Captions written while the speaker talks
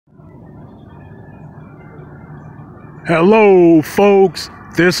Hello, folks.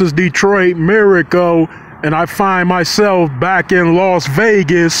 This is Detroit Miracle, and I find myself back in Las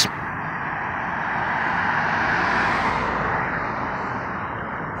Vegas.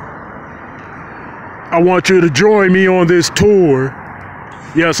 I want you to join me on this tour.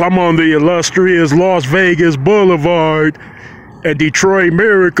 Yes, I'm on the illustrious Las Vegas Boulevard, and Detroit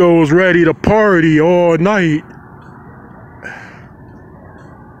Miracle is ready to party all night.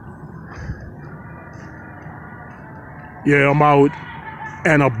 Yeah, I'm out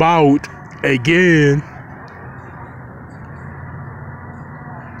and about again.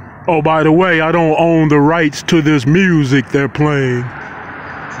 Oh, by the way, I don't own the rights to this music they're playing,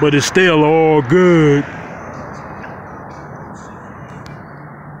 but it's still all good.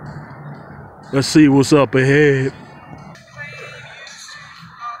 Let's see what's up ahead.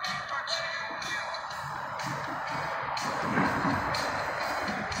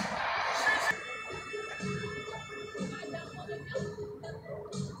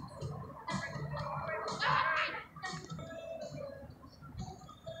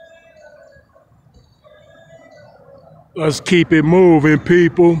 Let's keep it moving,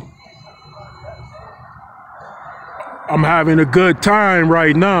 people. I'm having a good time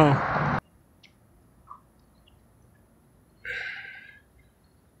right now.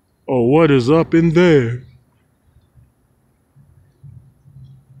 Oh, what is up in there?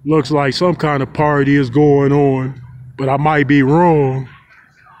 Looks like some kind of party is going on, but I might be wrong.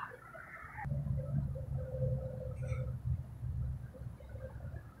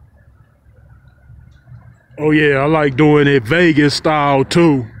 Oh yeah, I like doing it Vegas style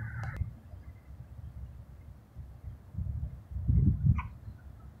too.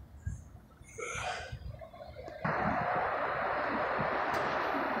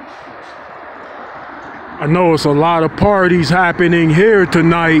 I know it's a lot of parties happening here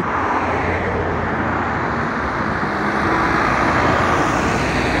tonight.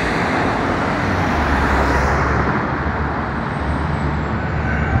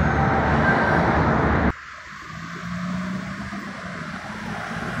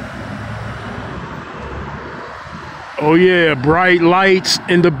 Oh yeah, bright lights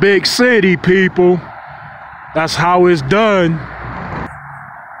in the big city, people. That's how it's done.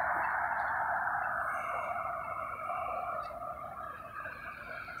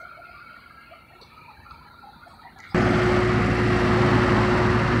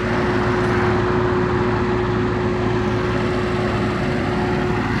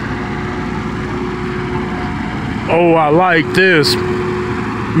 Oh, I like this.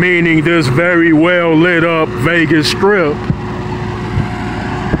 Meaning this very well lit up Vegas Strip.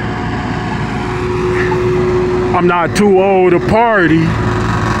 I'm not too old to party.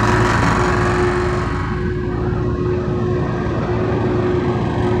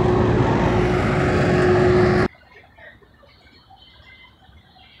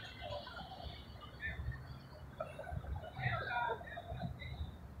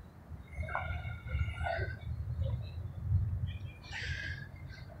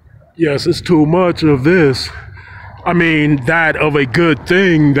 Yes, it's too much of this. I mean, that of a good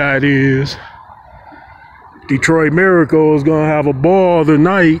thing, that is. Detroit Miracle is gonna have a ball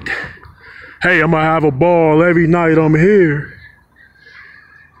tonight. Hey, I'm gonna have a ball every night I'm here.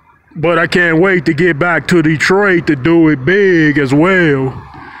 But I can't wait to get back to Detroit to do it big as well.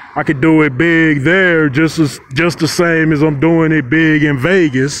 I could do it big there just the same as I'm doing it big in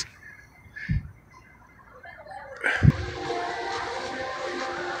Vegas.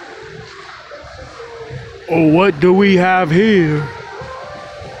 Oh, what do we have here?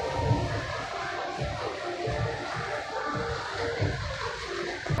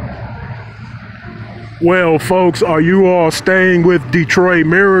 Well, folks, are you all staying with Detroit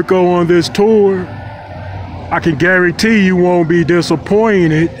Miracle on this tour? I can guarantee you won't be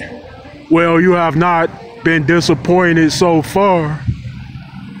disappointed. Well, you have not been disappointed so far.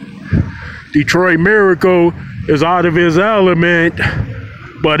 Detroit Miracle is out of his element,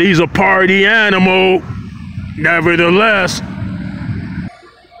 but he's a party animal. Nevertheless,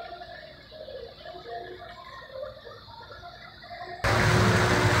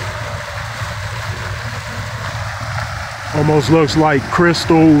 almost looks like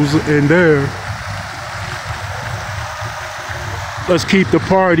crystals in there. Let's keep the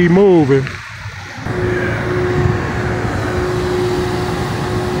party moving.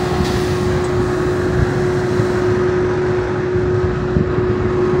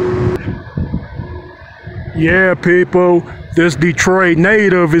 Yeah, people, this Detroit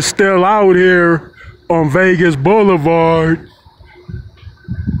native is still out here on Vegas Boulevard.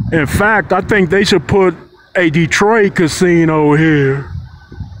 In fact, I think they should put a Detroit casino here.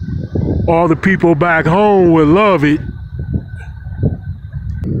 All the people back home would love it.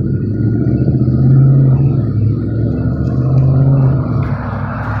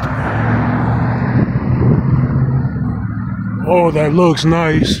 Oh, that looks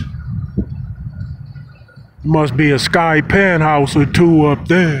nice. Must be a sky penthouse or two up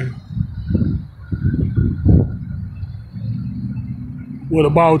there. What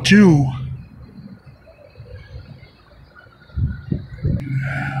about you?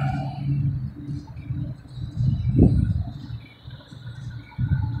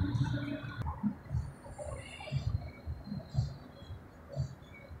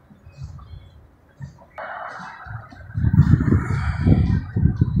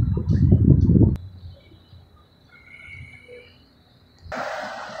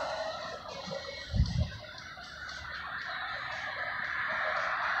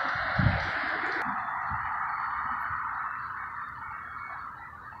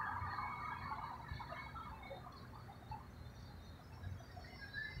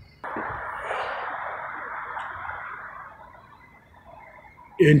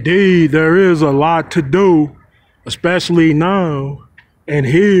 Indeed, there is a lot to do, especially now and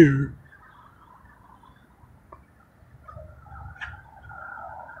here.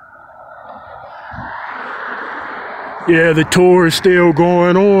 Yeah, the tour is still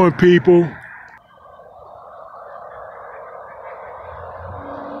going on, people.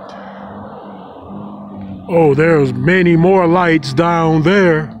 Oh, there's many more lights down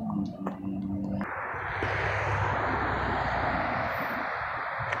there.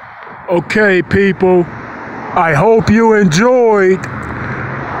 Okay, people, I hope you enjoyed.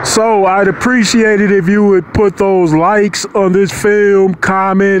 So I'd appreciate it if you would put those likes on this film,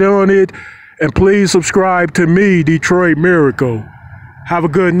 comment on it, and please subscribe to me, Detroit Miracle. Have a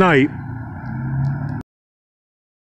good night.